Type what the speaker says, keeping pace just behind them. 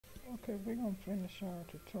Okay, we're gonna finish our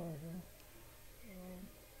tutorial.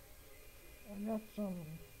 I got some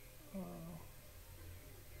uh,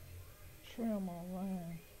 trim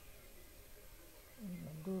online in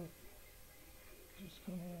the group. Just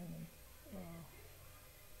come in and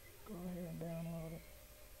go ahead and download it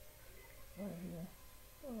right here.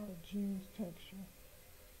 Jeans texture,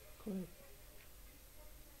 click,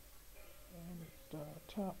 and it's the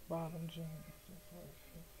top bottom jeans. That's what it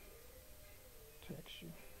says.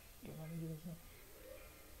 Texture that I'm using.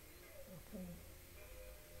 Okay.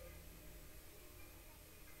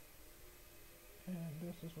 And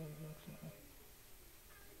this is what it looks like.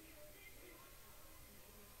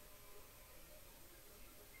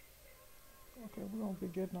 Okay, we're going to be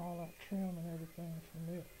getting all our trim and everything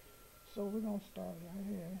from it. So we're going to start right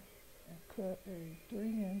here and cut a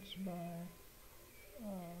 3" by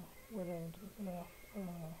whatever left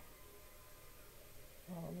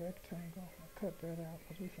rectangle. I'll cut that out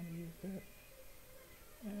because we're going to use that.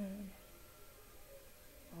 And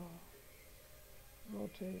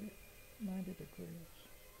rotate it 90 degrees.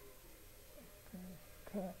 Okay,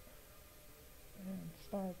 cut and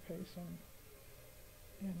start pasting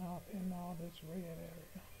in all this red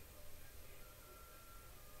area.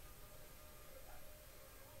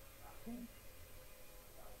 Okay.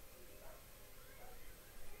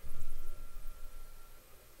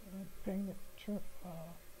 And paint it,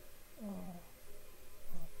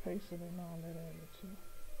 paste it in all that area too.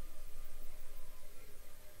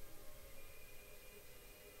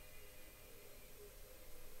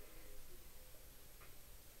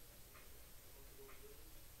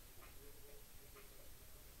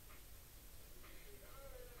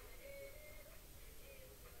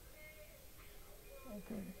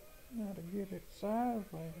 Okay, now to get it sideways,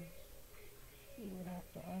 you would have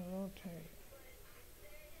to unrotate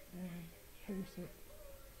and paste it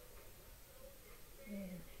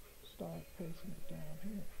and start pasting it down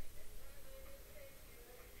here.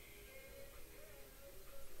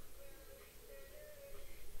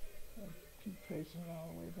 And keep pasting it all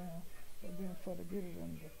the way down. But then for to get it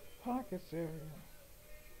in the pockets area,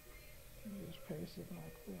 you just paste it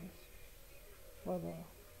like this for the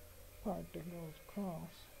part that goes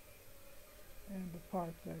across, and the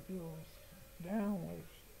part that goes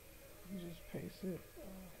downwards, you just paste it,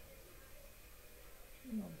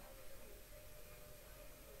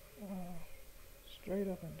 straight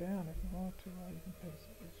up and down if you want to, or you can paste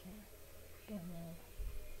it this way. Don't matter.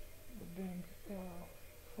 But then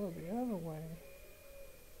for the other way,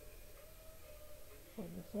 for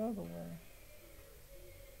this other way,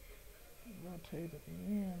 rotate at the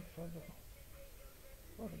end for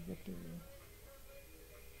to get the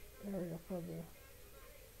area for the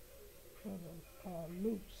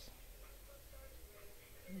loops.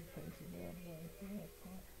 You paste it that way for that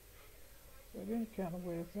part. But any kind of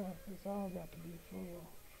way it's all got to be full.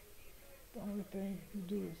 The only thing you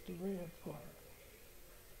do is the red part.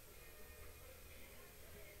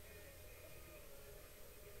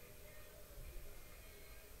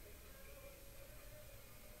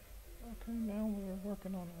 Okay, now we're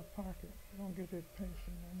working on our pocket. We're going to get it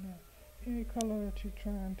pasted in there. Any color that you're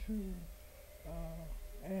trying to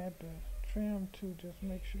add the trim to, just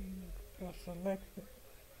make sure you select it.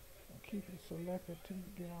 And keep it selected till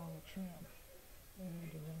you get all the trim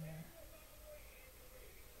added in there.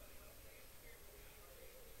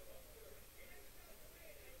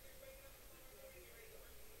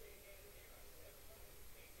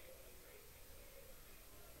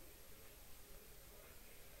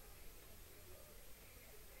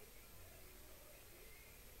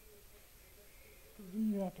 Then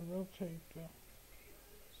you have to rotate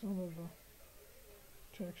some of the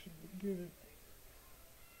texture to get it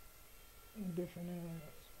in different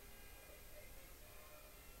areas.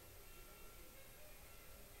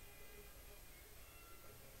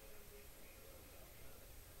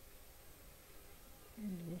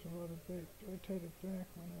 And you just rotate it back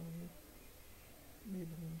whenever you need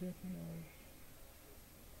it in different areas.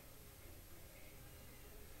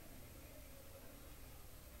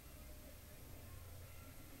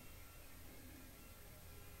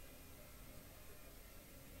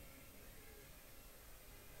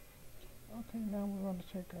 Okay, now we're going to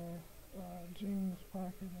take our jeans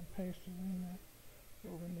pocket and paste it in there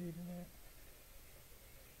where we need it at.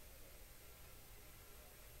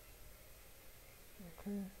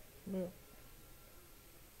 Okay, flip,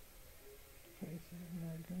 paste it in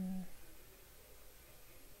there again.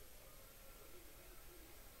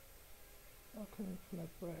 Okay,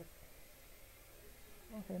 flip back.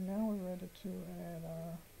 Okay, now we're ready to add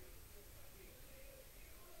our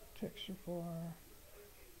texture for our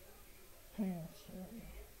pants area.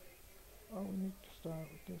 Oh, we need to start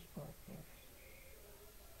with this part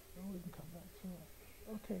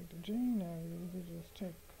Okay, the jean area, you just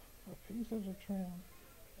take a piece of the trim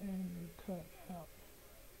and you cut out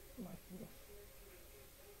like this.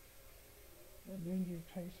 And then you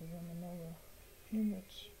paste it in another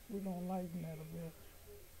image. We're going to lighten that a bit.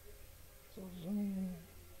 So zoom in.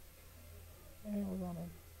 And we're going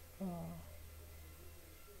to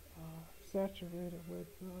saturate it with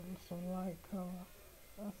some light color.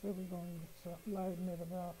 I said we're going to lighten it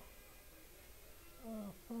about,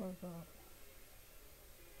 probably about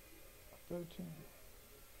 13.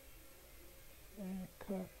 And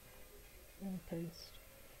cut and paste.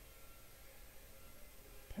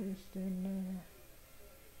 Paste in there,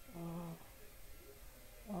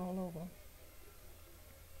 all over.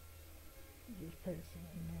 Just paste it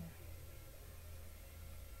in there.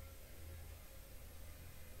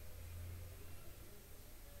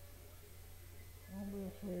 Don't be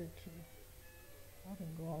afraid to. I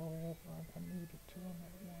can go all the way up like I needed to on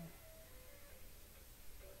that one.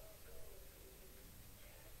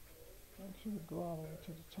 Make sure you go all the way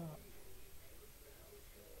to the top.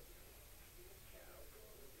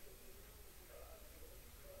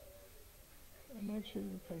 And make sure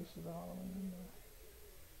you paste it all the way in there.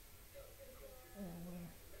 And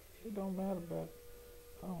it don't matter about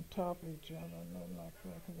on top of each other, nothing like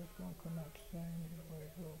that, because it's going to come out the same either way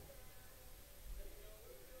it goes.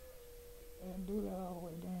 And do that all the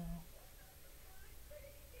way down.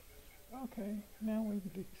 Okay, now we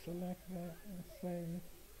can select that and save.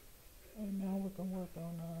 And now we can work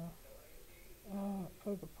on our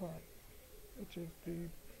other part, which is the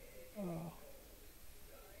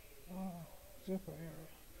zipper area.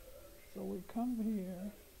 So we come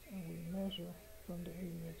here and we measure from the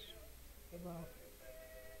edge about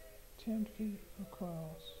 10 feet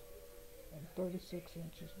across and 36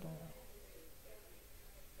 inches down.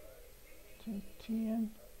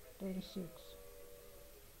 10, 36.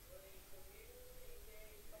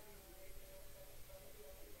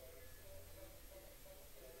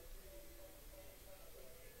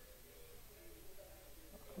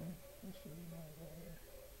 Okay, this should be right there.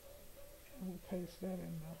 And we paste that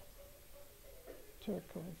in the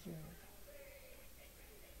turquoise area.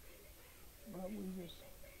 But we just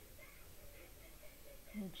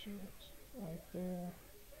make sure it's right there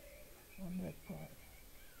on that part.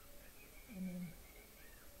 And then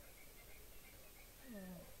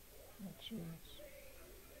make sure it's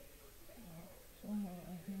somewhere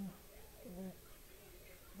right here. So that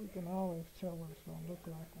we can always tell what it's going to look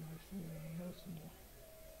like when we see it in the messenger.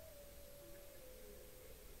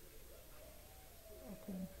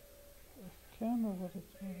 Okay, it's kind of what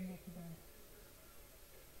it's going to look like.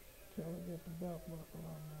 Till we get the belt buckle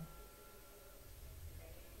on there.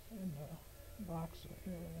 And the boxer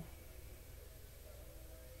area.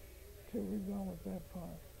 Okay, we're done with that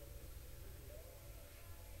part.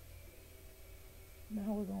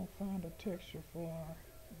 Now we're going to find a texture for our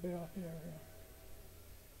belt area.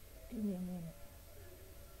 Give me a minute.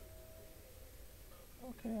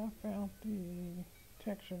 Okay, I found the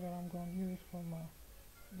texture that I'm going to use for my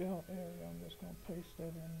belt area. I'm just going to paste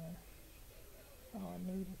that in there. All I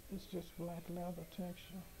need is just black leather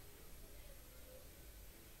texture.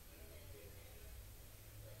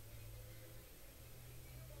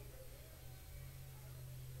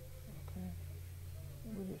 Okay,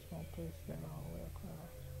 and we're just going to paste that all the way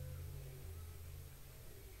across.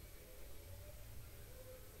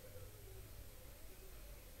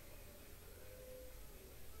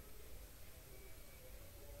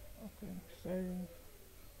 Okay, save.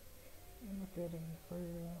 And look at it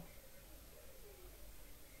further.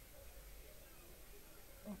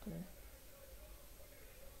 Okay.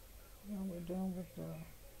 Now we're done with the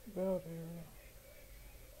belt area.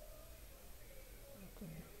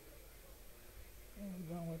 Okay. And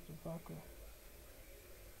we're done with the buckle.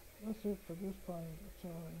 That's it for this part of the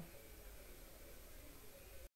tutorial.